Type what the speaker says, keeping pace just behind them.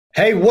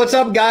Hey, what's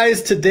up,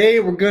 guys? Today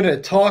we're going to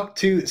talk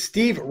to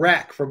Steve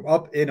Rak from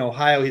up in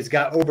Ohio. He's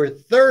got over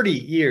 30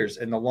 years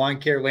in the lawn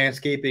care,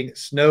 landscaping,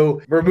 snow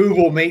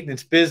removal,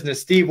 maintenance business.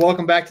 Steve,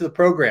 welcome back to the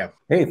program.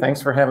 Hey,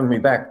 thanks for having me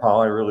back,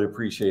 Paul. I really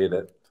appreciate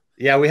it.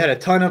 Yeah, we had a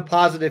ton of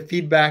positive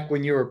feedback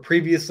when you were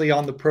previously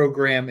on the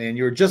program, and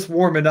you were just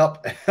warming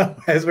up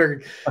as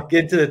we're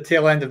getting to the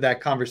tail end of that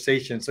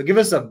conversation. So, give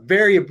us a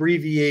very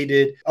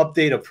abbreviated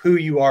update of who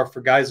you are for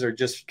guys that are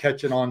just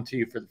catching on to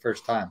you for the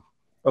first time.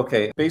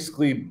 Okay,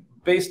 basically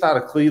based out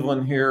of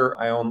Cleveland here,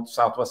 I own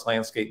Southwest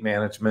Landscape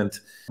Management,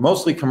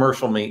 mostly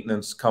commercial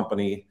maintenance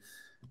company,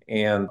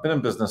 and been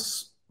in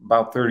business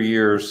about 30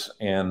 years.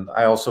 And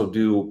I also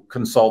do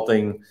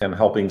consulting and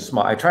helping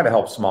I try to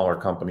help smaller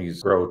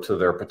companies grow to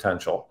their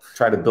potential.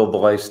 Try to build the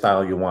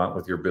lifestyle you want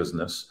with your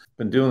business.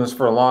 Been doing this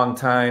for a long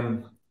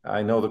time.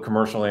 I know the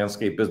commercial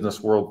landscape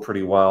business world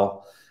pretty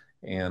well.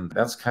 And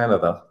that's kind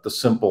of the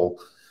simple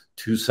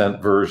 2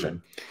 cent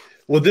version.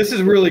 Well, this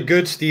is really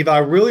good, Steve. I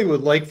really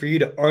would like for you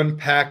to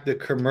unpack the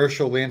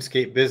commercial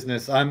landscape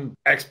business. I'm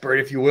expert,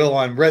 if you will,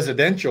 on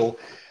residential.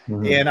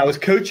 Mhm. And I was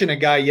coaching a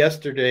guy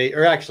yesterday,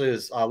 or actually it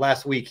was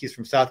last week. He's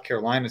from South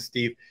Carolina,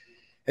 Steve.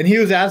 And he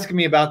was asking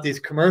me about these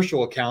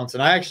commercial accounts.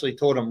 And I actually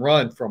told him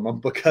run from them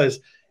because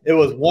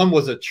one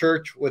was a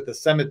church with a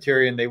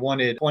cemetery and they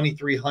wanted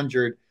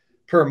 2,300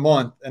 per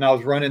month. And I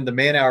was running the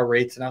man hour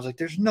rates. And I was like,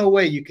 there's no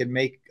way you can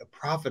make a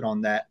profit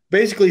on that.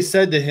 Basically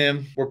said to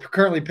him, we're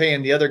currently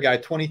paying the other guy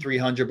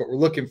 2,300, but we're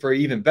looking for an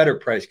even better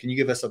price. Can you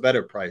give us a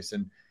better price?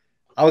 And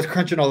I was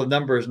crunching all the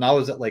numbers and I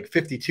was at like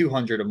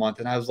 5,200 a month.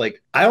 And I was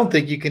like, I don't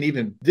think you can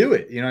even do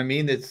it. You know what I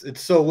mean? It's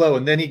so low.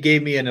 And then he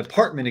gave me an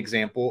apartment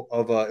example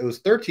of it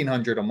was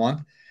 1,300 a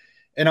month.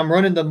 And I'm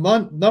running the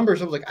numbers.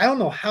 I was like, I don't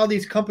know how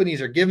these companies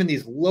are giving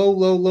these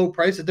low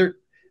prices.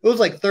 It was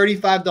like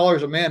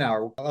 $35 a man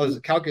hour. I was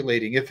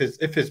calculating if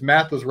his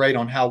math was right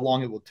on how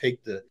long it will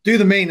take to do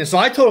the maintenance. So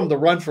I told him to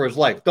run for his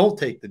life. Don't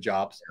take the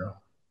jobs. Yeah.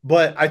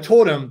 But I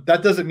told him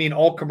that doesn't mean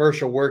all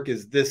commercial work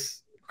is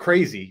this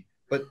crazy.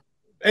 But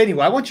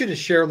anyway, I want you to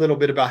share a little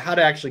bit about how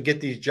to actually get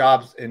these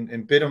jobs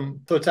and bid them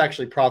so it's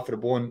actually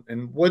profitable.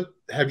 And what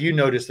have you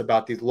noticed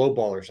about these low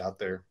ballers out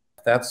there?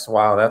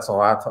 Wow, that's a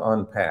lot to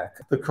unpack.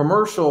 The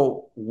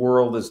commercial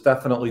world is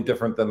definitely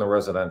different than the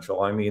residential.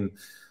 I mean,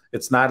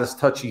 it's not as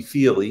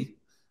touchy-feely.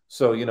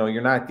 So,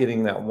 you're not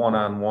getting that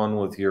one-on-one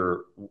with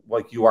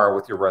like you are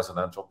with your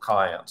residential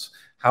clients.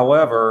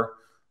 However,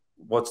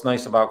 what's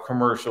nice about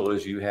commercial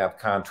is you have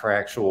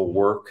contractual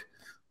work,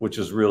 which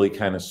is really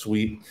kind of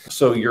sweet.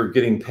 So you're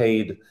getting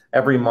paid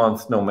every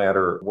month, no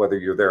matter whether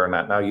you're there or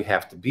not. Now you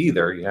have to be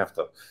there. You have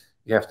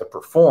to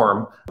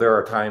perform. There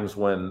are times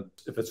when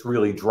if it's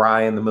really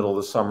dry in the middle of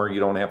the summer, you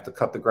don't have to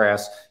cut the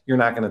grass. You're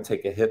not going to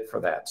take a hit for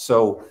that.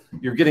 So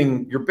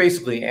you're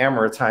basically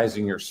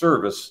amortizing your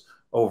service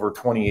over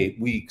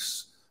 28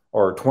 weeks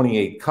or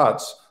 28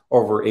 cuts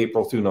over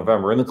April through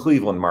November in the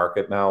Cleveland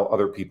market. Now,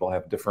 other people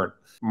have different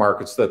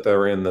markets that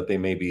they're in that they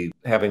may be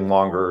having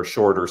longer or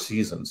shorter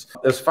seasons.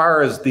 As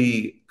far as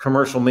the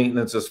commercial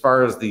maintenance, as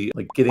far as the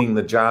like getting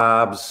the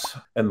jobs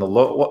and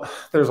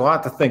there's a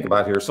lot to think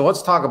about here. So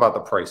let's talk about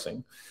the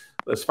pricing.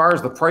 As far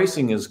as the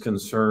pricing is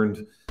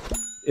concerned,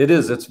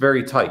 it's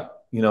very tight.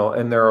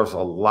 And there's a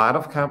lot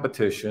of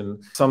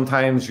competition.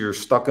 Sometimes you're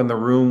stuck in the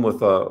room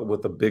with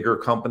a bigger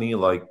company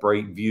like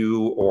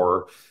Brightview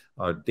or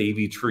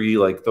Davy Tree.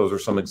 Like those are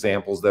some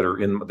examples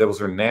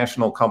those are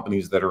national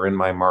companies that are in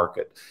my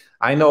market.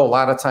 I know a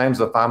lot of times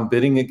if I'm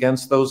bidding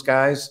against those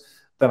guys,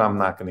 then I'm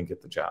not going to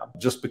get the job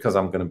just because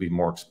I'm going to be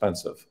more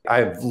expensive.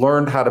 I've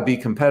learned how to be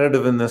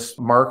competitive in this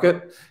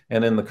market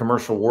and in the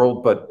commercial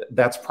world, but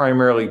that's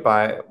primarily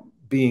by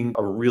being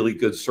a really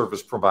good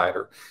service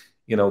provider,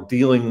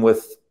 dealing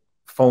with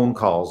phone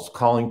calls,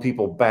 calling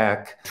people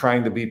back,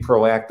 trying to be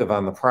proactive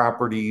on the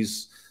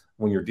properties.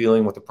 When you're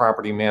dealing with the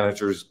property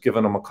managers,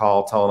 giving them a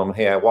call, telling them,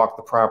 hey, I walked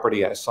the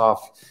property. I saw,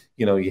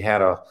 you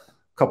had a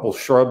couple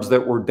shrubs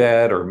that were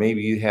dead, or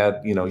maybe you had,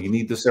 you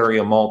need this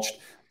area mulched,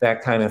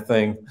 that kind of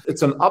thing.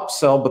 It's an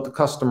upsell, but the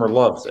customer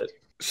loves it.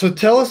 So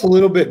tell us a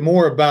little bit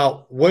more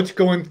about what's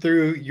going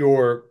through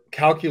your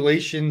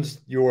calculations,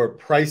 your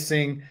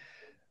pricing,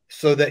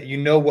 so that you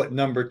know what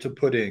number to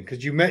put in.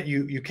 Because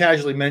you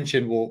casually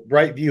mentioned, well,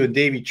 Brightview and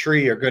Davy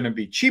Tree are going to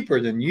be cheaper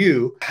than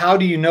you. How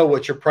do you know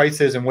what your price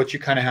is and what you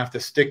kind of have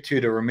to stick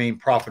to remain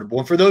profitable?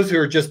 And for those who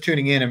are just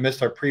tuning in and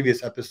missed our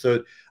previous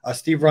episode,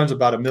 Steve runs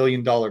about $1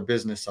 million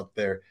business up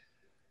there.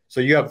 So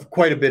you have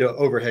quite a bit of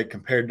overhead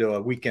compared to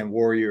a weekend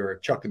warrior or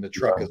chuck in the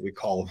truck, as we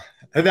call them.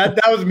 And that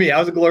was me. I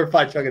was a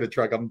glorified chuck in the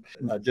truck. I'm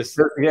just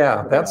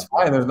yeah, that's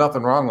fine. There's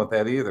nothing wrong with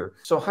that either.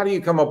 So how do you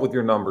come up with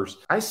your numbers?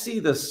 I see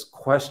this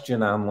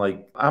question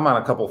on I'm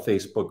on a couple of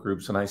Facebook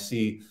groups and I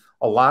see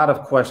a lot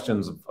of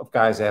questions of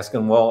guys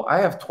asking, well, I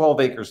have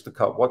 12 acres to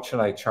cut. What should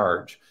I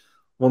charge?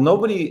 Well,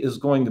 nobody is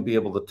going to be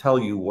able to tell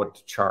you what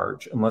to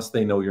charge unless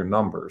they know your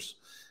numbers.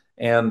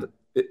 And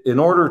in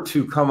order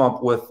to come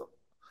up with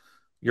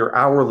your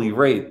hourly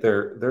rate,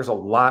 there's a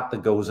lot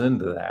that goes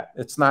into that.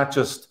 It's not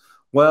just,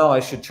 well, I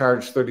should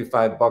charge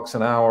 35 bucks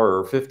an hour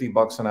or 50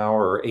 bucks an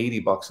hour or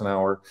 80 bucks an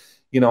hour.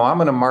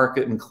 I'm in a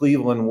market in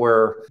Cleveland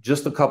where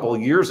just a couple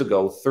of years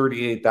ago,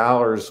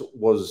 $38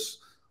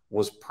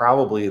 was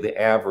probably the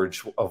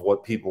average of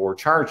what people were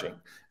charging.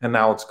 And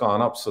now it's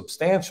gone up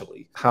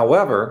substantially.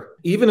 However,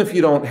 even if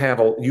you don't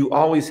have, you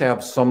always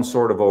have some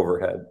sort of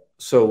overhead.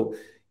 So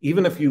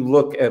even if you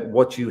look at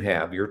what you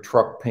have, your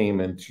truck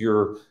payment,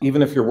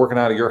 even if you're working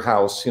out of your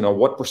house,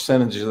 what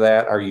percentage of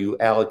that are you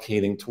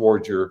allocating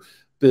towards your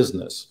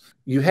business?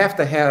 You have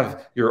to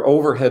have your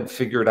overhead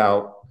figured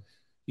out.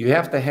 You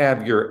have to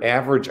have your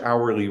average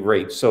hourly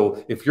rate.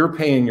 So if you're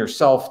paying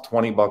yourself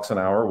 20 bucks an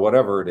hour,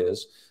 whatever it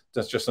is,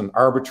 that's just an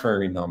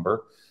arbitrary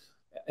number,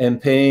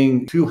 and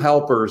paying two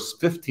helpers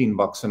 15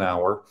 bucks an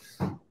hour,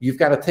 you've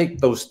got to take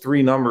those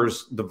three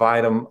numbers,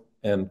 divide them,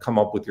 and come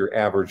up with your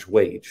average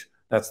wage.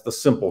 That's the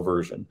simple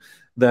version.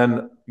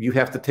 Then you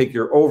have to take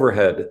your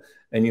overhead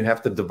and you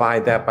have to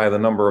divide that by the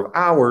number of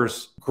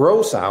hours,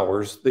 gross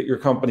hours, that your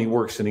company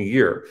works in a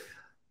year.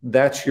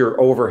 That's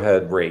your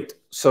overhead rate.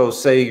 So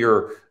say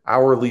your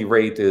hourly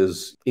rate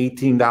is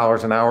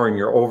 $18 an hour and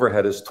your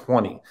overhead is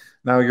 20.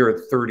 Now you're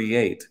at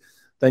 38.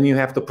 Then you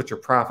have to put your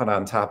profit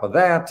on top of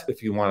that.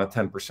 If you want a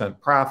 10%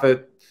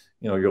 profit,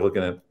 you're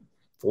looking at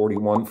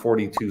 41,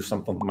 42,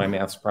 something. My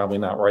math's probably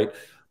not right.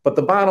 But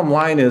the bottom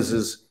line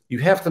is you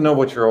have to know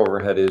what your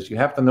overhead is. You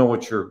have to know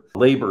what your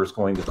labor is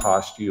going to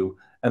cost you.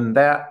 And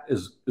that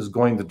is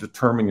going to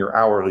determine your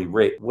hourly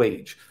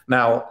wage.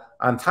 Now,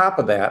 on top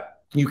of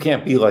that, you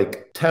can't be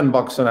like 10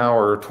 bucks an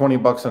hour or 20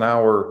 bucks an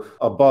hour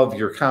above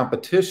your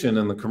competition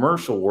in the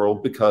commercial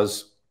world,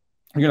 because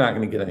you're not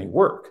going to get any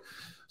work.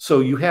 So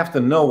you have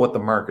to know what the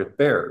market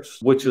bears,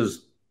 which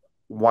is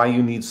why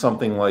you need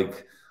something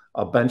like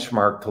a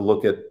benchmark to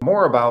look at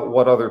more about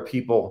what other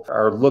people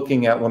are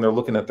looking at when they're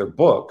looking at their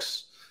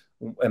books.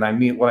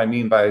 And what I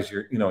mean by is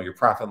your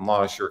profit and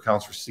loss, your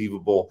accounts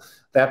receivable,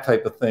 that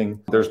type of thing.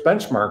 There's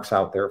benchmarks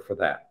out there for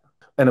that.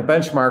 And a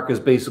benchmark is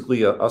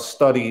basically a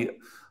study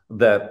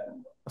that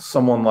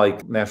someone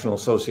like National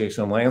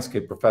Association of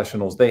Landscape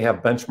Professionals, they have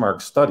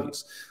benchmark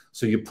studies.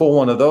 So you pull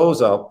one of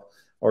those up,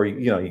 or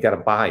you got to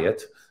buy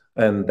it.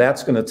 And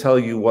that's going to tell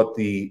you what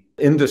the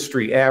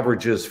industry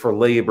average is for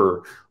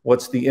labor,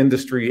 what's the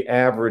industry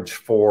average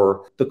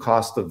for the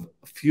cost of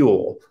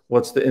fuel,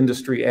 what's the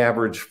industry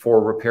average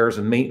for repairs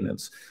and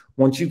maintenance.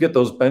 Once you get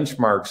those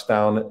benchmarks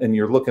down and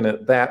you're looking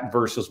at that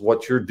versus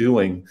what you're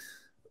doing,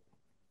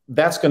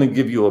 that's going to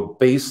give you a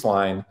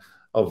baseline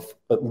of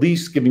at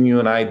least giving you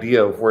an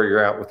idea of where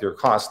you're at with your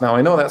costs. Now,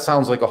 I know that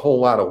sounds like a whole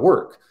lot of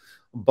work,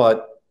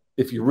 but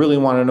if you really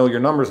want to know your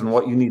numbers and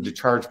what you need to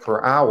charge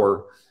per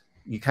hour,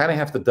 you kind of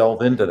have to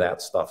delve into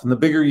that stuff. And the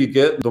bigger you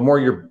get, the more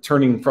you're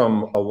turning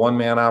from a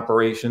one-man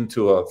operation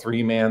to a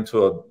three-man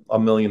to a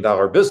 $1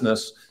 million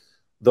business.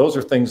 Those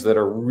are things that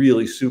are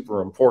really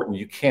super important.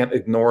 You can't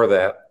ignore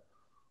that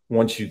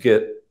once you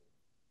get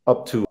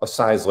up to a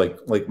size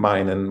like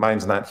mine. And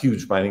mine's not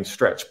huge by any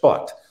stretch,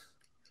 but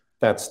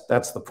that's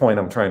the point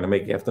I'm trying to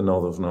make. You have to know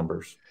those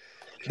numbers.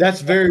 That's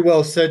very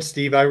well said,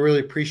 Steve. I really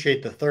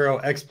appreciate the thorough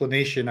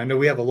explanation. I know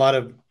we have a lot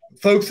of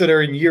folks that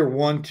are in year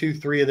 1, 2,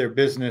 3 of their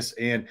business,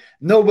 and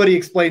nobody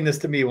explained this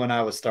to me when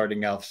I was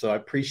starting off. So I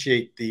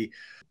appreciate the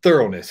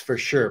thoroughness for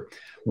sure.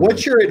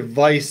 What's your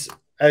advice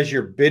as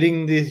you're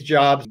bidding these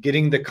jobs,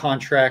 getting the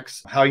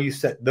contracts, how you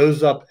set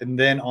those up, and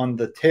then on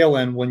the tail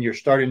end when you're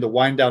starting to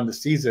wind down the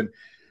season,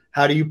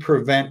 how do you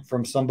prevent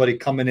from somebody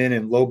coming in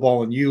and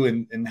lowballing you,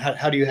 and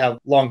how do you have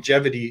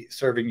longevity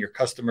serving your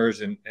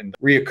customers and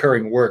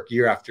reoccurring work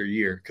year after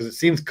year? Because it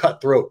seems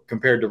cutthroat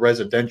compared to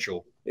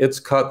residential.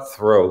 It's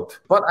cutthroat.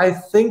 But I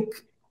think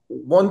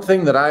one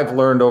thing that I've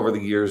learned over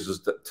the years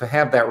is to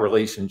have that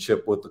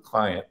relationship with the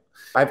client.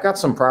 I've got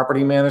some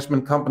property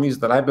management companies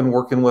that I've been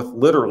working with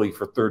literally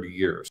for 30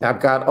 years. I've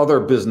got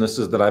other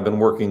businesses that I've been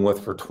working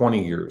with for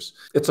 20 years.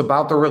 It's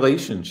about the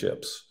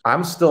relationships.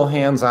 I'm still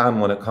hands-on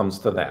when it comes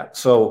to that.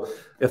 So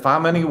if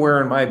I'm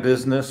anywhere in my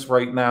business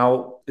right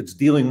now, it's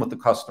dealing with the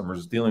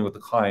customers, dealing with the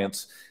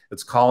clients.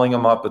 It's calling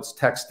them up, it's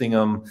texting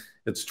them,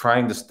 it's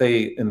trying to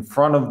stay in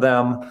front of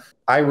them.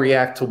 I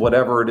react to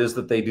whatever it is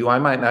that they do. I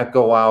might not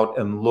go out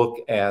and look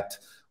at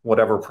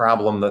whatever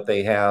problem that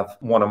they have.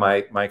 One of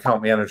my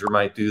account manager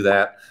might do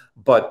that.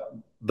 But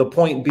the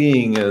point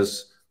being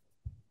is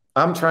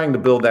I'm trying to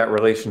build that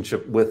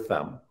relationship with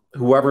them,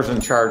 whoever's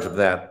in charge of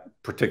that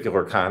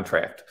particular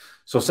contract.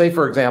 So say,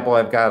 for example,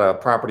 I've got a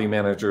property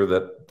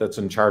manager that's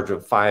in charge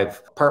of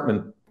 5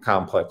 apartment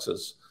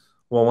complexes.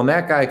 Well, when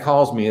that guy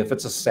calls me, if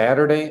it's a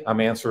Saturday,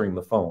 I'm answering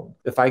the phone.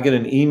 If I get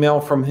an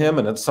email from him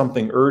and it's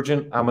something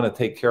urgent, I'm going to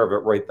take care of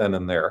it right then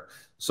and there.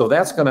 So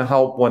that's going to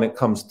help when it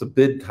comes to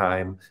bid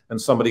time and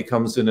somebody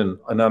comes in and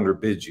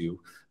underbids you.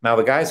 Now,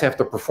 the guys have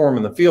to perform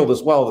in the field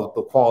as well.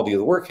 The quality of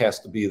the work has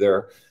to be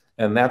there.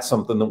 And that's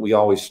something that we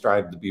always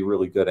strive to be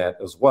really good at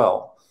as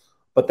well.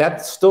 But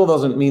that still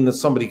doesn't mean that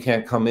somebody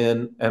can't come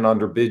in and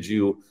underbid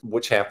you,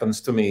 which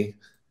happens to me.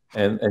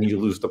 And you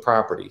lose the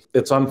property.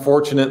 It's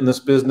unfortunate in this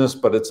business,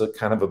 but it's a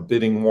kind of a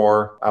bidding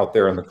war out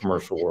there in the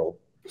commercial world.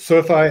 So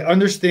if I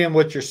understand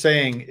what you're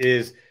saying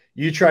is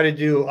you try to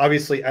do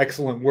obviously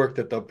excellent work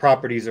that the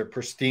properties are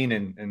pristine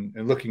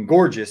and looking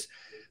gorgeous,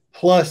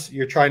 Plus,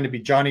 you're trying to be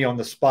Johnny on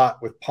the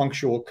spot with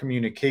punctual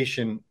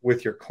communication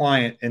with your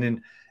client. And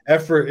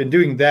in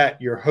doing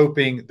that, you're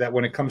hoping that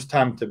when it comes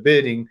time to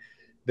bidding,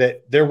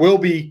 that there will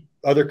be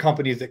other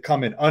companies that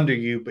come in under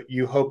you, but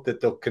you hope that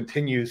they'll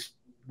continue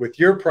with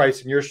your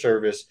price and your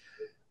service,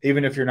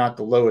 even if you're not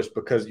the lowest,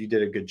 because you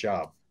did a good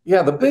job.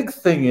 Yeah, the big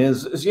thing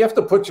is you have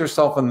to put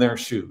yourself in their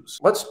shoes.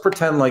 Let's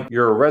pretend like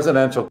you're a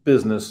residential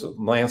business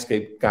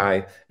landscape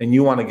guy and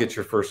you want to get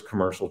your first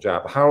commercial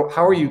job. How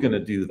are you going to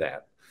do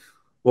that?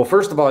 Well,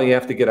 first of all, you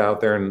have to get out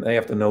there and they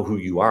have to know who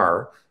you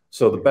are.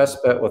 So the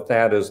best bet with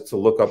that is to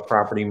look up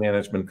property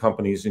management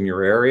companies in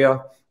your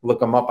area, look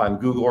them up on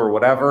Google or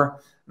whatever.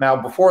 Now,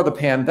 before the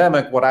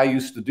pandemic, what I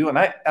used to do, and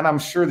I'm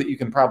sure that you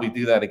can probably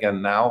do that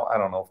again now. I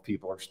don't know if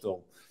people are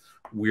still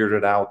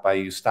weirded out by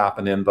you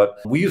stopping in, but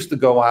we used to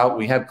go out.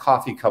 We had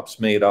coffee cups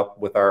made up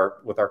with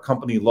our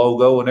company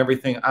logo and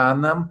everything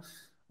on them.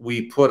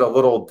 We put a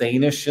little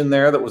Danish in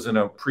there that was in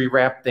a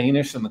pre-wrapped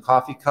Danish in the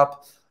coffee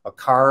cup, a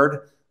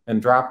card,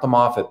 and dropped them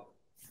off at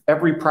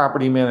every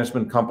property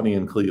management company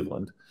in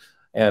Cleveland.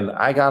 And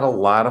I got a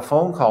lot of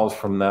phone calls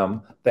from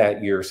them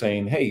that year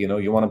saying, hey,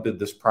 you want to bid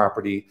this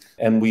property.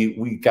 And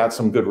we got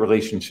some good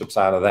relationships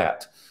out of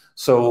that.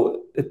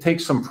 So it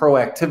takes some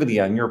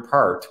proactivity on your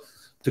part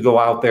to go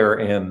out there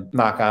and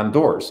knock on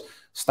doors.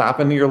 Stop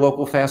into your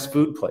local fast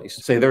food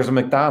place. Say there's a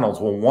McDonald's.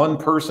 Well, one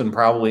person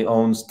probably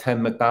owns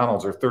 10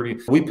 McDonald's or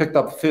 30. We picked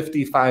up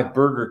 55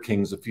 Burger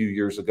Kings a few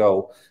years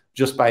ago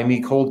just by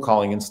me cold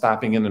calling and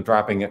stopping in and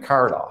dropping a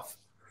card off.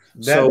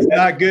 That's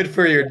not good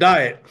for your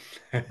diet.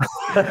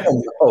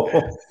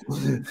 No,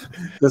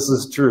 this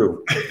is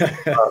true.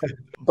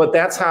 But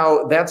that's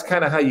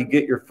kind of how you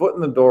get your foot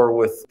in the door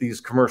with these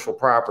commercial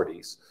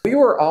properties. We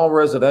were all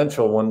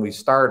residential when we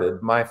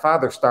started. My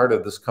father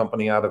started this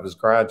company out of his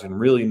garage and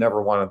really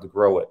never wanted to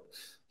grow it.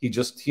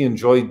 He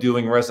enjoyed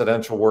doing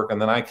residential work.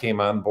 And then I came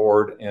on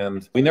board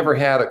and we never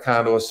had a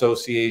condo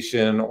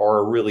association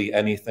or really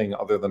anything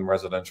other than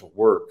residential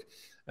work.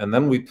 And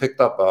then we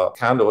picked up a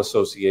condo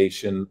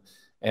association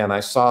and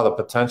I saw the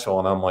potential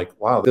and I'm like,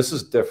 wow, this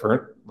is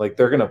different. Like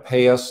they're going to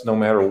pay us no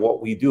matter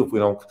what we do. If we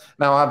don't,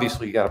 now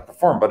obviously you got to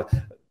perform, but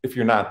if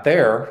you're not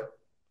there,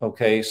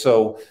 okay.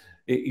 So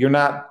you're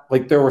not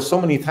like, there were so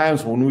many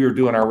times when we were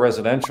doing our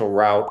residential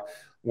route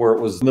where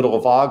it was middle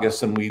of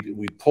August and we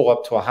pull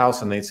up to a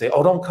house and they'd say,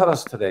 oh, don't cut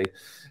us today.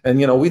 And,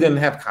 we didn't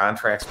have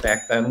contracts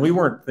back then. We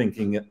weren't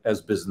thinking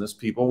as business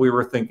people. We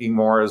were thinking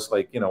more as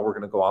like, we're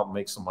going to go out and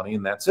make some money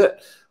and that's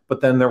it.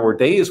 But then there were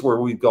days where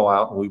we'd go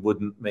out and we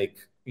wouldn't make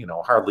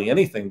hardly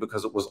anything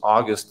because it was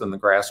August and the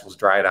grass was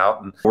dried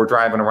out and we're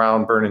driving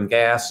around burning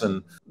gas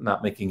and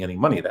not making any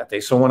money that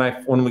day. So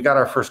when we got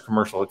our first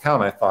commercial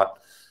account, I thought,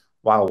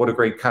 wow, what a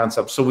great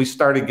concept. So we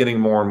started getting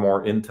more and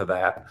more into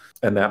that.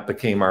 And that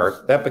became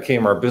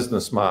our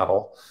business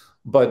model.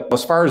 But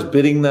as far as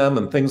bidding them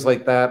and things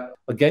like that,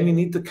 again, you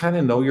need to kind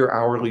of know your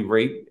hourly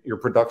rate, your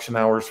production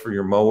hours for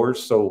your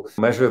mowers. So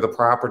measure the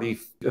property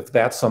if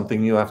that's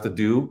something you have to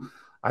do.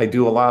 I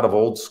do a lot of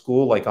old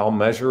school, like I'll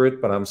measure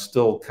it, but I'm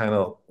still kind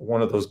of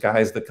one of those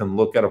guys that can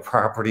look at a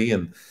property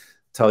and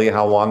tell you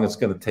how long it's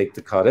going to take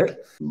to cut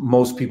it.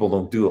 Most people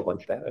don't do it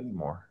like that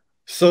anymore.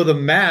 So the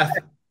math,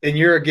 and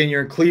you're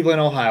in Cleveland,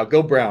 Ohio.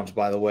 Go Browns,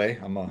 by the way.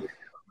 I'm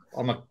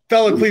a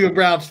fellow Cleveland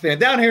Browns fan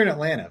down here in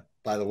Atlanta,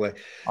 by the way.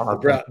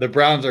 The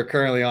Browns are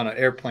currently on an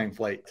airplane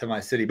flight to my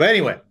city. But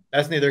anyway,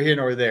 that's neither here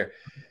nor there.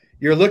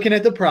 You're looking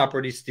at the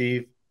property,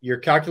 Steve. You're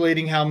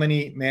calculating how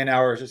many man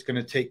hours it's going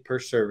to take per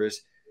service.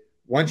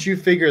 Once you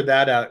figure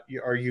that out,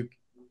 are you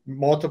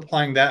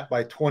multiplying that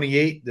by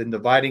 28, then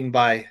dividing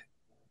by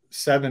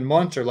 7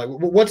 months? Or like,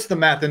 what's the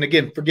math? And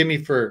again, forgive me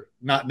for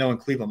not knowing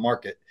Cleveland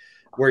market.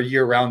 We're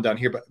year round down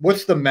here, but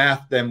what's the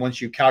math then once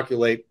you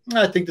calculate,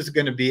 I think this is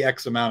going to be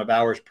X amount of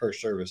hours per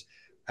service?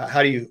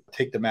 How do you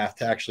take the math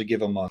to actually give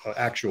them an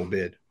actual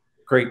bid?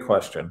 Great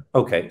question.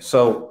 Okay,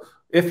 so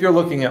if you're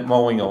looking at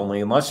mowing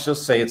only, and let's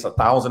just say it's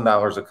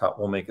 $1,000 a cut,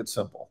 we'll make it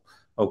simple.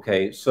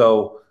 Okay,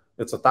 so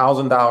it's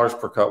 $1,000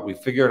 per cut. We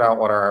figured out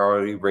what our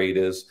hourly rate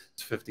is.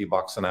 It's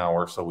 $50 an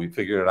hour. So we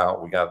figured it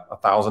out. We got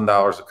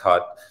 $1,000 a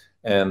cut.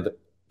 And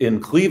in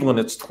Cleveland,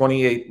 it's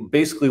 28.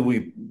 Basically,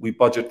 we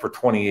budget for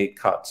 28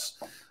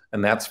 cuts.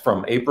 And that's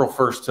from April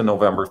 1st to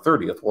November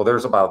 30th. Well,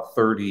 there's about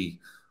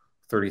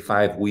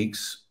 35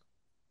 weeks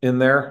in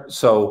there.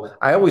 So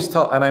I always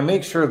tell, and I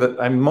make sure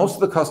that most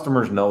of the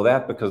customers know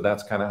that because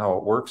that's kind of how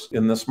it works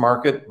in this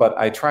market. But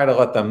I try to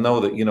let them know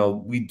that,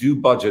 we do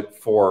budget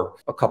for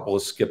a couple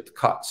of skipped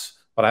cuts.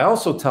 But I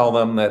also tell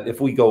them that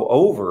if we go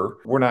over,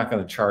 we're not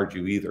going to charge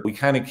you either. We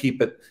kind of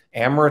keep it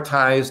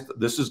amortized.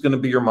 This is going to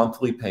be your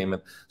monthly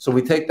payment. So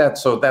we take that.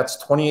 So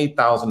that's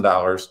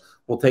 $28,000.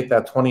 We'll take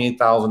that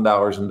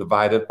 $28,000 and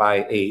divide it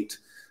by 8.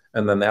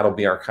 And then that'll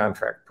be our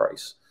contract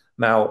price.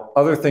 Now,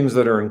 other things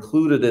that are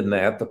included in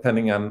that,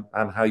 depending on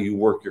how you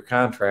work your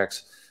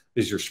contracts,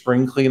 is your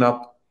spring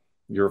cleanup,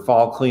 your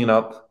fall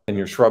cleanup, and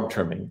your shrub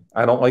trimming.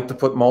 I don't like to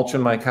put mulch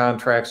in my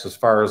contracts as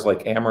far as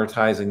like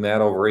amortizing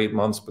that over 8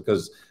 months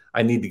because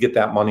I need to get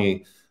that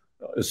money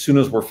as soon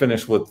as we're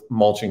finished with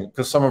mulching,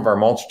 because some of our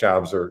mulch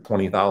jobs are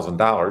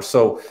 $20,000.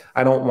 So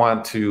I don't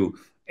want to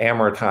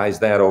amortize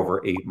that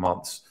over 8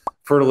 months.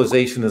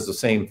 Fertilization is the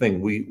same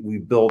thing. We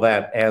bill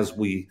that as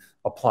we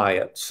apply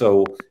it.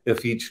 So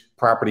if each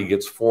property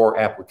gets 4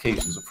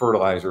 applications of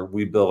fertilizer,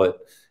 we bill it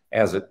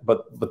as it,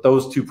 but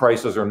those two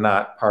prices are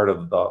not part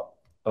of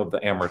the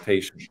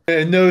amortization.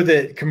 I know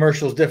that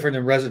commercial is different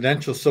than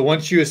residential. So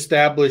once you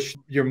establish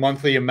your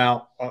monthly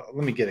amount,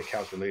 let me get a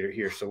calculator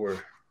here. So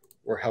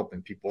we're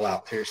helping people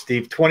out here,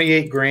 Steve.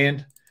 28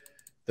 grand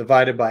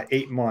divided by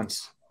 8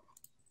 months.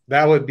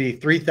 That would be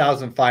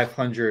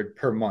 3,500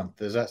 per month.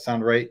 Does that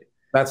sound right?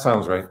 That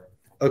sounds right.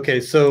 Okay.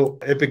 So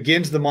it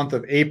begins the month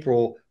of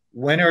April.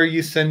 When are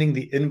you sending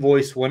the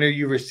invoice? When are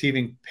you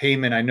receiving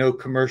payment? I know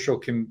commercial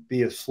can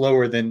be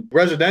slower than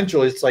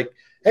residential. It's like,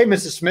 hey,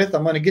 Mrs. Smith,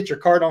 I'm going to get your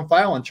card on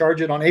file and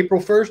charge it on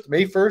April 1st,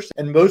 May 1st.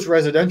 And most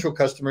residential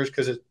customers,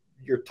 because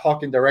you're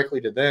talking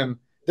directly to them,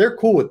 they're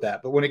cool with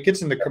that. But when it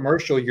gets into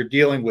commercial, you're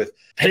dealing with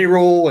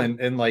payroll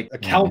and like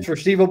accounts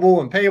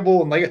receivable and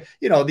payable. And like,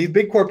 you know, these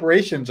big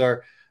corporations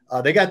are,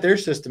 they got their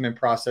system and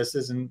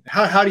processes. And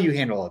how do you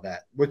handle all of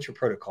that? What's your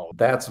protocol?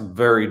 That's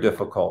very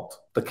difficult.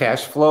 The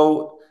cash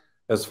flow,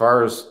 as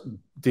far as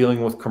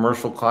dealing with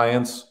commercial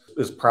clients,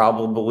 is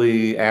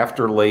probably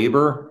after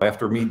labor,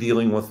 after me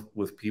dealing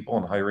with people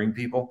and hiring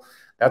people.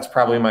 That's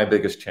probably my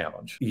biggest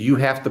challenge. You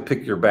have to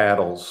pick your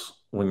battles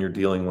when you're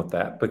dealing with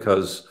that,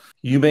 because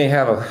you may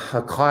have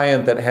a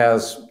client that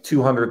has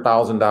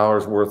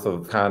 $200,000 worth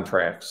of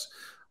contracts,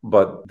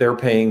 but they're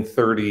paying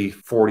 30,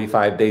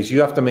 45 days.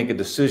 You have to make a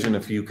decision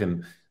if you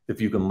can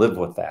live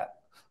with that,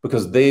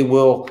 because they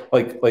will,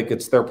 like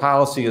it's their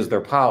policy is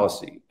their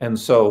policy. And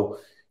so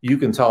you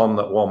can tell them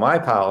that, well, my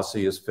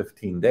policy is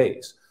 15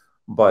 days,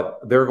 but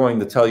they're going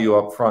to tell you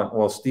up front,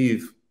 well,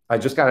 Steve, I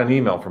just got an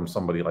email from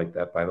somebody like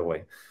that, by the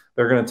way.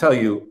 They're going to tell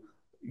you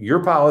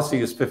your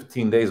policy is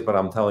 15 days, but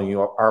I'm telling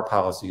you our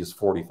policy is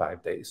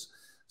 45 days.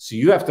 So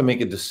you have to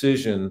make a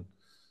decision,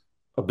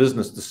 a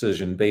business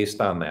decision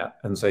based on that,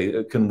 and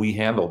say, can we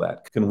handle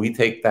that? Can we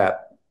take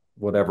that,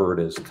 whatever it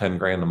is, 10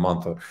 grand a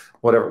month or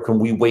whatever? Can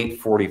we wait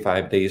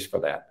 45 days for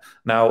that?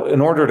 Now,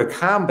 in order to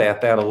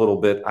combat that a little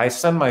bit, I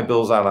send my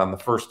bills out on the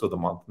 1st of the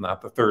month,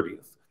 not the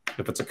 30th.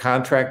 If it's a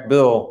contract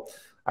bill,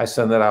 I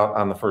send it out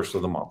on the 1st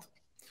of the month.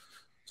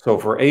 So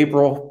for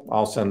April,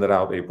 I'll send it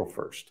out April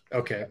 1st.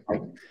 Okay.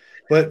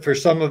 But for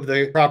some of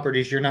the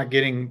properties, you're not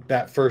getting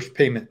that first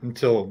payment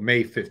until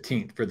May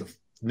 15th for the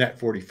net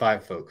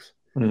 45 folks.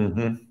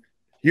 Mm-hmm.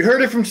 You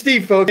heard it from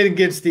Steve, folks. And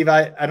again, Steve,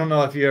 I don't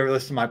know if you ever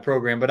listen to my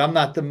program, but I'm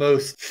not the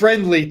most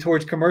friendly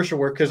towards commercial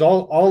work, because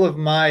all of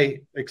my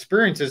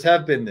experiences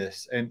have been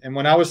this. And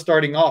when I was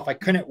starting off, I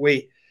couldn't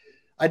wait.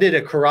 I did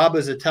a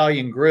Carrabba's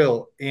Italian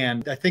grill,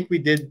 and I think we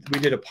did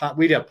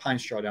a pine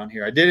straw down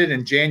here. I did it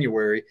in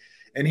January,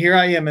 and here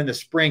I am in the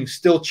spring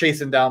still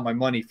chasing down my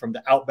money from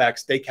the Outback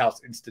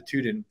Steakhouse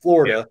Institute in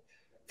Florida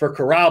for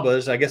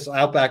Carrabba's. I guess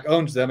Outback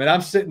owns them, and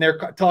I'm sitting there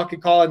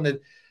calling the.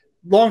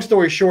 Long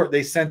story short,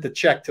 they sent the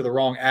check to the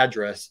wrong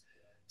address,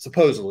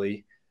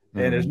 supposedly.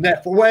 And it's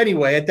net. Well,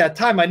 anyway, at that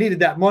time, I needed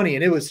that money,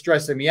 and it was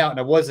stressing me out, and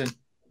I wasn't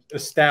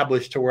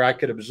established to where I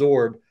could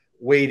absorb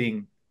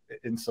waiting.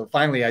 And so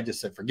finally, I just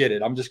said, forget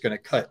it. I'm just going to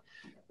cut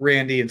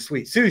Randy and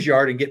Sweet Sue's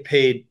yard and get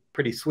paid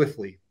pretty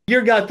swiftly.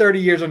 You've got 30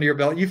 years under your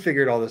belt. You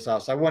figured all this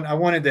out. So I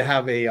wanted to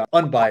have a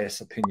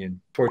unbiased opinion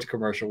towards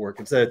commercial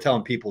work instead of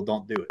telling people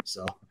don't do it.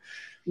 So.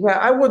 Yeah,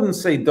 I wouldn't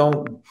say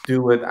don't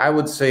do it. I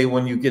would say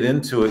when you get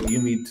into it, you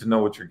need to know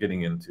what you're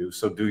getting into.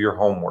 So do your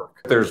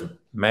homework. There's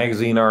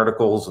magazine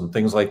articles and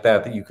things like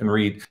that you can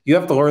read. You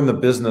have to learn the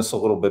business a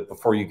little bit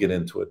before you get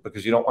into it,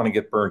 because you don't want to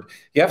get burned.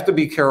 You have to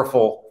be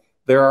careful.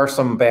 There are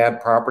some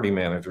bad property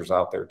managers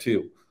out there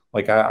too.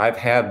 Like I've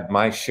had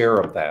my share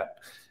of that.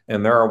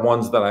 And there are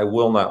ones that I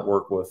will not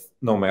work with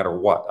no matter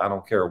what. I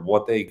don't care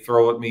what they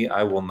throw at me.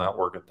 I will not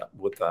work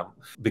with them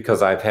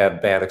because I've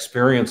had bad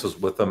experiences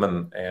with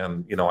them,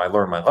 and you know, I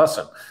learned my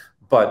lesson.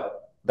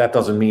 But that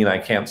doesn't mean I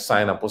can't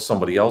sign up with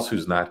somebody else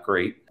who's not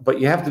great. But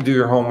you have to do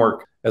your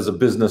homework as a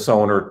business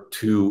owner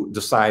to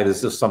decide,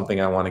 is this something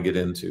I want to get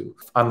into?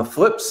 On the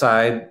flip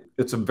side,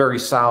 it's a very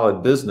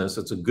solid business.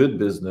 It's a good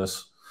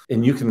business,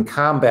 and you can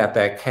combat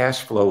that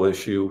cash flow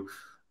issue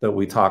that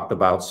we talked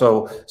about.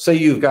 So say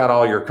you've got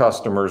all your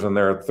customers and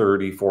they're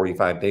 30,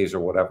 45 days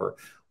or whatever.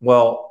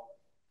 Well,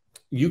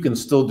 you can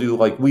still do,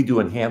 like we do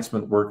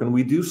enhancement work, and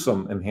we do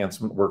some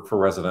enhancement work for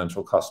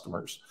residential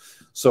customers.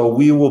 So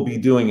we will be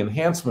doing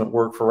enhancement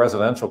work for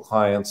residential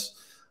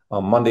clients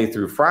Monday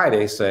through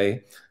Friday,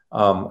 say,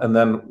 and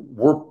then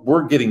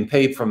we're getting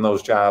paid from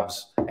those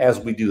jobs as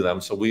we do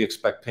them. So we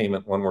expect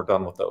payment when we're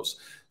done with those.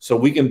 So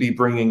we can be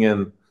bringing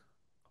in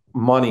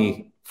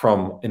money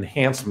from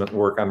enhancement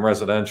work on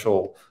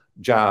residential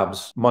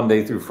jobs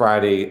Monday through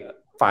Friday,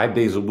 5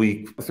 days a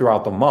week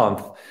throughout the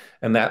month.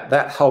 And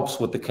that helps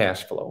with the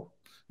cash flow,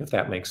 if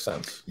that makes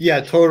sense.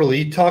 Yeah, totally.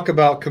 You talk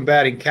about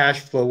combating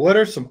cash flow. What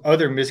are some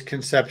other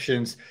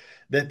misconceptions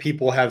that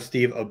people have,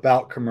 Steve,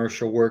 about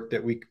commercial work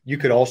that you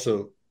could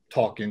also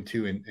talk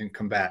into and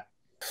combat?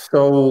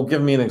 So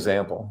give me an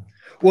example.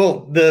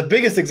 Well, the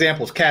biggest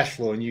example is cash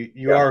flow, and you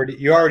Yeah.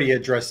 already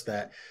addressed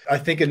that. I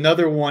think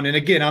another one, and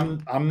again,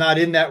 I'm not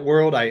in that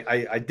world.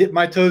 I dipped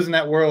my toes in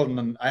that world, and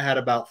then I had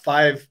about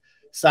 5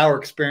 sour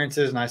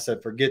experiences, and I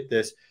said, forget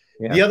this.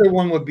 Yeah. The other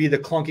one would be the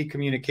clunky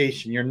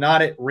communication. You're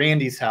not at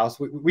Randy's house.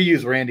 We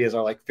use Randy as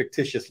our like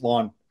fictitious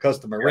lawn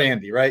customer, Yeah.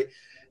 Randy, right?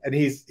 And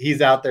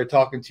he's out there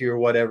talking to you or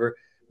whatever.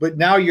 But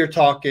now you're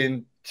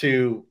talking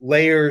to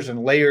layers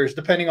and layers,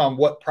 depending on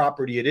what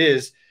property it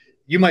is.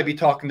 You might be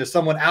talking to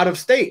someone out of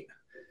state.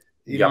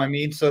 You know what I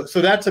mean? So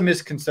that's a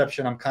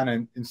misconception. I'm kind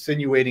of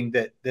insinuating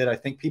that I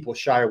think people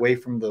shy away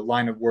from the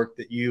line of work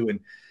that you and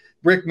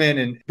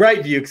Brickman and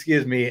Brightview,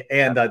 excuse me,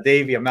 and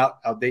Davey, I'm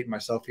outdating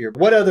myself here.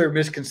 What other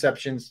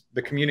misconceptions,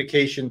 the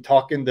communication,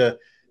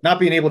 not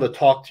being able to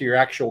talk to your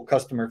actual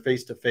customer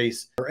face to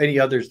face, or any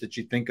others that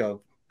you think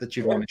of that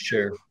you want to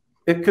share?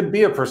 It could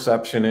be a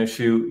perception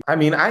issue. I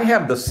mean, I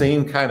have the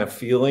same kind of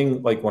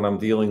feeling like when I'm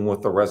dealing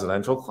with a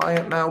residential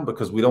client now,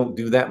 because we don't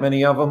do that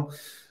many of them.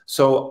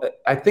 So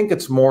I think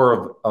it's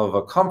more of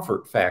a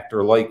comfort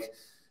factor. Like,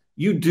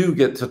 you do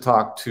get to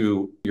talk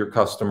to your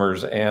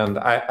customers. And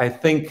I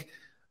think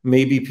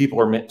maybe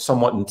people are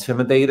somewhat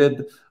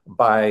intimidated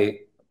by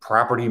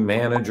property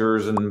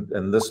managers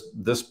and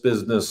this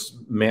business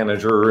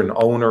manager and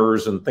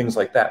owners and things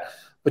like that.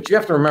 But you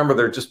have to remember,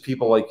 they're just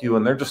people like you,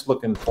 and they're just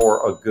looking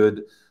for a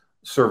good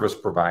service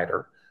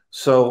provider.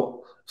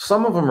 So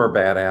some of them are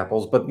bad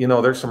apples, but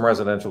there's some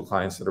residential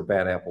clients that are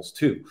bad apples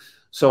too.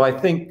 So I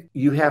think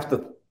you have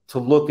to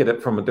look at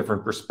it from a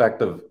different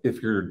perspective.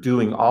 If you're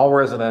doing all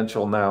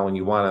residential now and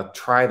you want to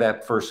try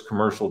that first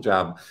commercial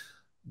job,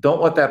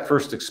 don't let that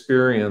first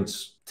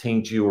experience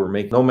taint you or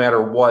make, no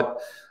matter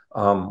what,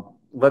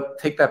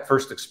 take that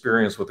first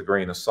experience with a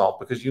grain of salt,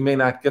 because you may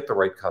not get the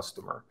right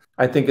customer.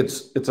 I think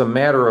it's a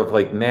matter of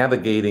like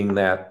navigating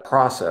that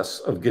process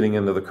of getting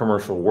into the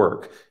commercial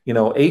work.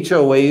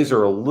 HOAs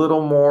are a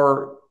little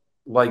more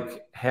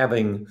like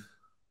having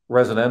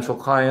residential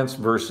clients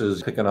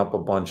versus picking up a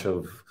bunch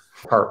of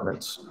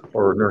apartments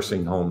or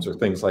nursing homes or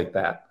things like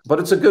that. But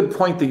it's a good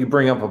point that you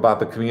bring up about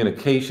the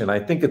communication. I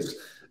think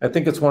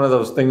it's one of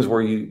those things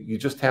where you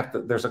just have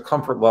to, there's a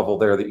comfort level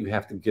there that you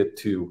have to get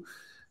to,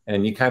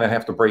 and you kind of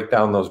have to break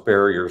down those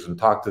barriers and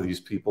talk to these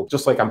people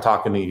just like I'm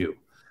talking to you.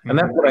 And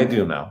that's what I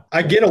do now.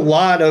 I get a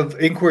lot of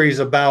inquiries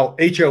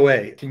about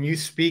HOA. Can you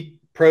speak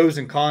pros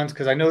and cons?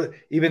 Because I know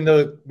even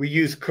though we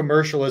use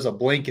commercial as a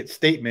blanket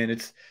statement,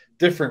 it's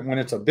different when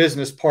it's a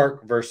business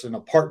park versus an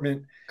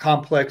apartment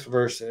complex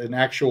versus an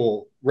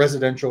actual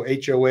residential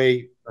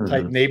HOA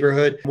type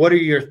neighborhood. What are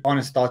your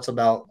honest thoughts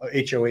about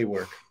HOA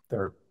work?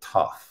 They're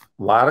tough.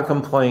 A lot of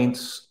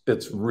complaints.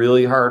 It's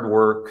really hard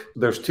work.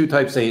 There's 2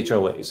 types of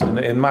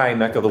HOAs. In my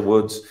neck of the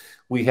woods,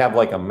 we have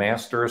like a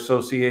master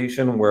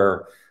association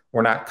where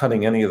we're not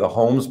cutting any of the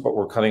homes, but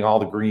we're cutting all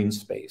the green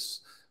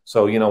space.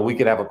 So, we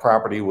could have a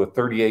property with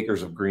 30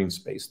 acres of green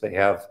space. They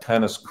have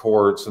tennis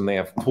courts, and they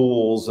have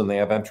pools, and they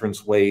have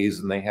entrance ways,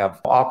 and they have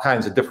all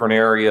kinds of different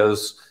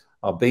areas,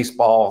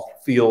 baseball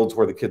fields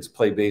where the kids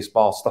play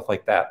baseball, stuff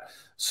like that.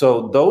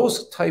 So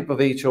those type of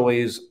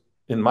HOAs,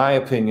 in my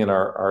opinion,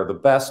 are the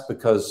best,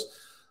 because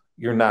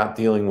you're not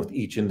dealing with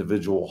each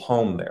individual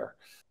home there.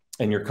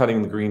 And you're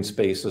cutting the green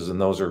spaces,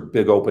 and those are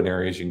big open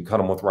areas. You can cut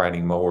them with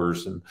riding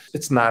mowers, and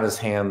it's not as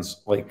hand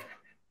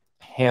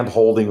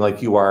holding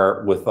like you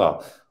are with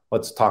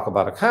let's talk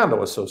about a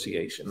condo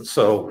association.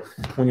 So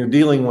when you're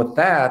dealing with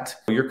that,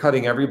 you're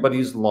cutting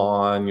everybody's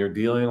lawn, you're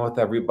dealing with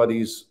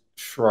everybody's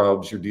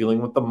shrubs, you're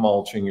dealing with the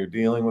mulching, you're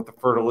dealing with the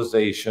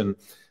fertilization,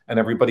 and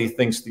everybody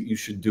thinks that you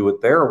should do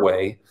it their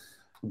way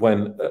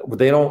when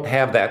they don't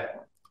have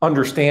that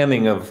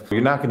understanding of,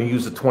 you're not going to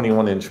use a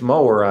 21-inch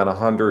mower on a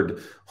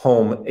 100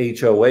 home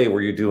HOA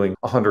where you're doing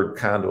 100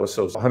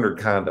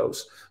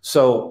 condos.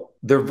 So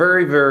they're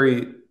very,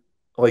 very,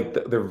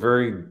 they're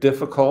very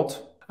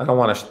difficult. I don't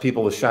want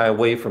people to shy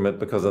away from it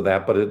because of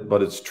that,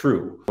 but it's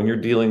true. When you're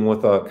dealing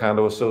with a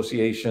condo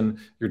association,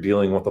 you're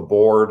dealing with a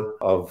board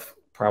of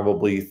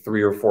probably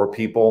 3 or 4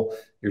 people.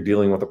 You're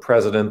dealing with a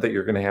president that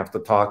you're going to have to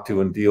talk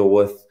to and deal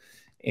with.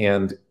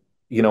 And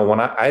when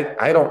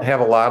I don't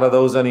have a lot of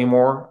those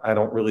anymore. I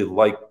don't really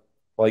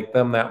like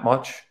them that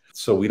much.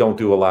 So we don't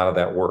do a lot of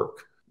that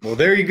work. Well,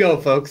 there you go,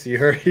 folks.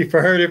 You've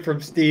heard it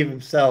from Steve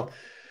himself.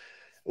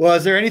 Well,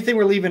 is there anything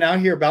we're leaving out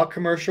here about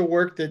commercial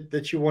work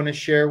that you want to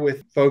share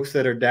with folks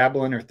that are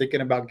dabbling or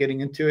thinking about getting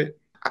into it?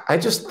 I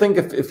just think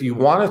if you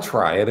want to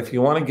try it, if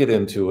you want to get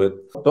into it,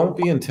 don't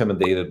be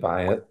intimidated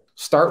by it.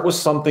 Start with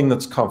something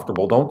that's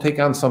comfortable. Don't take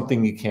on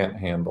something you can't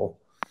handle.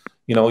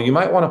 You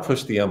might want to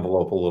push the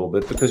envelope a little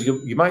bit, because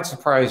you might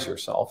surprise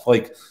yourself.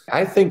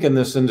 I think in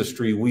this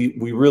industry,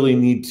 we really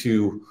need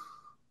to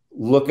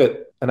look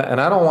at, and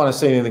I don't want to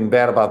say anything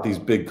bad about these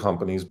big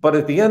companies, but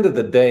at the end of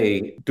the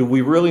day, do we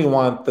really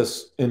want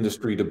this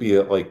industry to be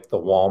like the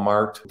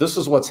Walmart? This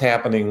is what's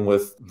happening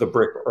with the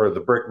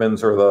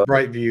Brickmans or the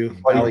Brightview,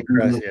 Valley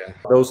Crest, yeah.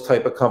 Those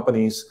type of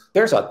companies.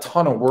 There's a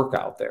ton of work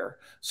out there.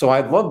 So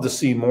I'd love to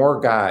see more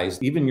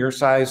guys, even your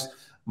size,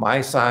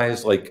 my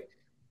size,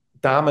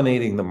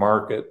 dominating the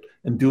market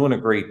and doing a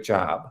great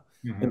job.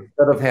 Mhm.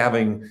 instead of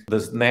having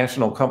this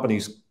national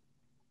companies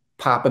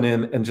popping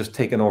in and just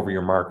taking over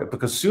your market,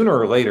 because sooner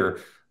or later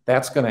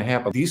that's going to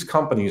happen. These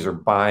companies are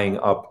buying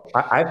up.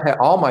 I've had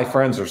all my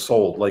friends are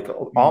sold. Like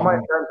all my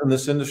Mhm. friends in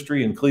this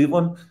industry in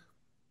Cleveland,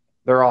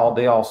 they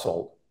all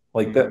sold.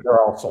 Like that, Mhm. they're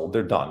all sold.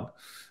 They're done.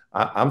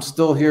 I'm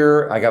still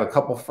here. I got a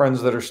couple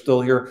friends that are still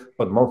here,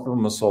 but most of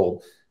them are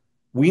sold.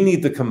 We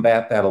need to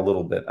combat that a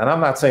little bit. And I'm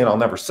not saying I'll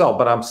never sell,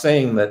 but I'm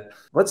saying that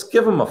let's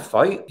give them a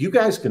fight. You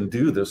guys can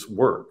do this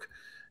work,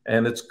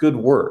 and it's good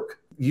work.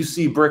 You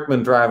see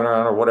Brickman driving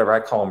around or whatever, I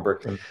call him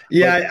Brickman. Like,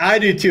 Yeah, I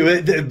do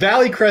too.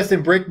 Valley Crest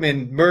and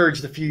Brickman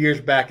merged a few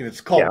years back, and it's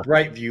yeah, called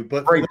Brightview.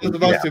 But for great. those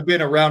of Yeah. us who've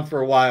been around for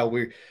a while,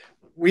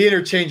 we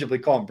interchangeably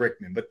call them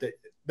Brickman, but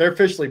they're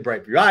officially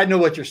Brightview. I know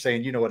what you're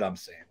saying. You know what I'm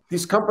saying.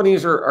 These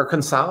companies are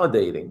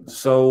consolidating.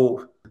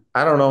 So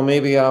I don't know,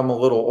 maybe I'm a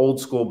little old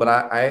school, but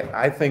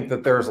I think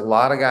that there's a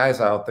lot of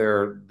guys out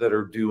there that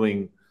are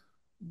doing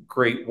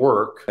great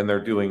work, and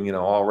they're doing,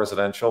 all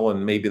residential,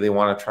 and maybe they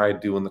want to try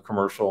doing the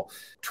commercial.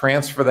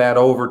 Transfer that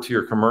over to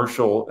your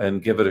commercial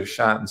and give it a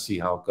shot and see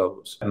how it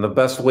goes. And the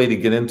best way to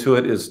get into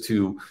it is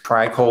to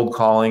try cold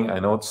calling. I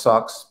know it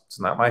sucks. It's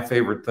not my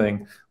favorite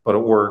thing, but it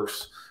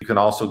works. You can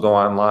also go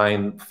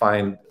online,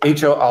 find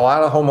HO. A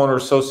lot of homeowner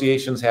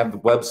associations have the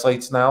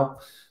websites now.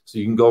 So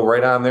you can go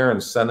right on there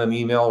and send an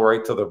email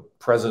right to the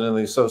president of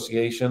the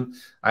association.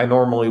 I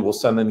normally will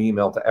send an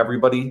email to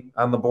everybody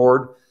on the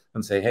board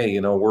and say, hey,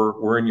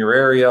 we're in your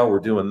area, we're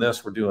doing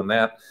this, we're doing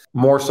that.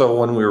 More so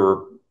when we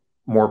were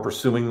more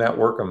pursuing that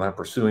work. I'm not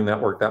pursuing that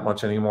work that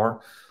much anymore.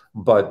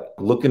 But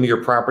look into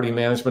your property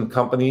management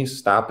companies,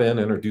 stop in,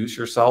 introduce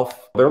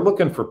yourself. They're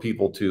looking for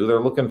people too. They're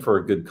looking for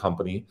a good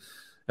company,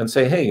 and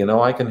say, hey,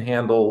 I can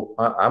handle,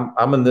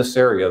 I'm in this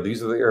area.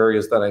 These are the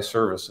areas that I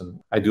service, and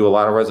I do a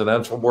lot of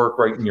residential work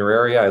right in your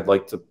area. I'd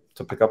like to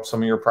pick up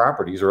some of your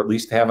properties, or at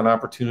least have an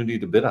opportunity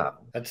to bid on them.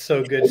 That's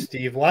so good,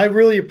 Steve. Well, I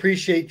really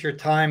appreciate your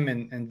time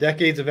and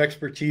decades of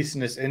expertise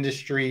in this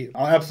industry.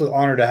 I'm absolutely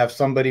honored to have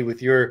somebody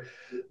with your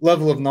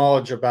level of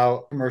knowledge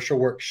about commercial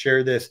work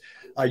share this.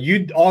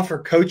 You offer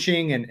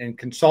coaching and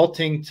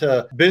consulting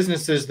to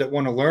businesses that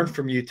want to learn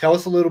from you. Tell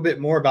us a little bit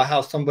more about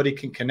how somebody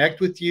can connect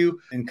with you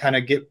and kind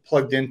of get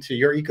plugged into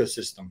your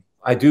ecosystem.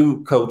 I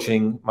do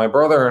coaching. My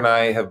brother and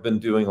I have been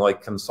doing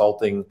like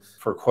consulting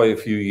for quite a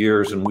few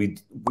years, and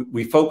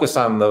we focus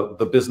on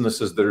the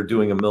businesses that are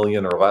doing $1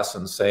 million or less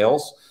in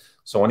sales.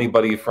 So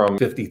anybody from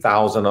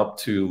 50,000 up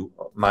to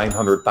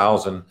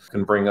 900,000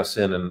 can bring us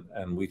in,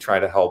 and we try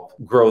to help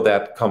grow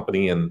that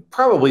company and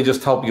probably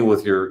just help you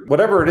with your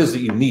whatever it is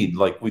that you need.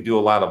 Like we do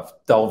a lot of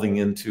delving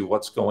into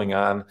what's going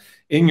on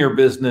in your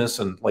business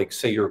and like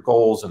say your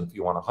goals. And if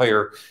you want to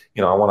hire,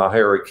 I want to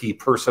hire a key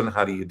person.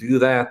 How do you do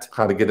that?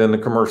 How to get into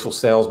commercial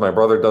sales. My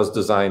brother does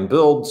design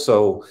build.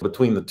 So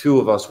between the two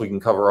of us, we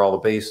can cover all the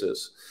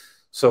bases.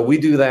 So we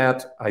do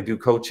that. I do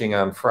coaching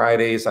on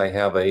Fridays. I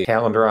have a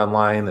calendar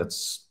online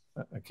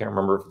I can't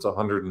remember if it's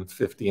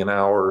 150 an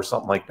hour or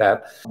something like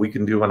that. We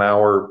can do an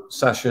hour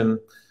session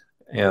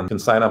and can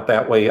sign up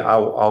that way.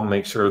 I'll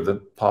make sure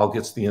that Paul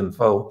gets the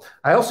info.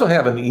 I also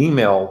have an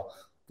email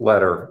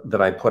letter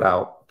that I put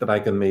out that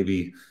I can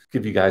maybe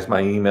give you guys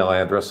my email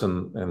address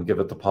and give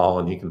it to Paul,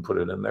 and he can put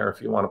it in there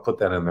if you want to put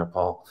that in there,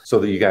 Paul, so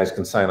that you guys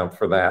can sign up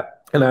for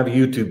that. And I have a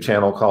YouTube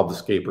channel called The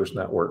Scapers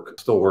Network.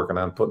 Still working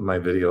on putting my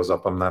videos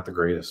up. I'm not the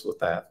greatest with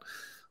that,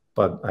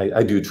 but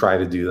I do try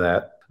to do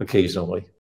that occasionally.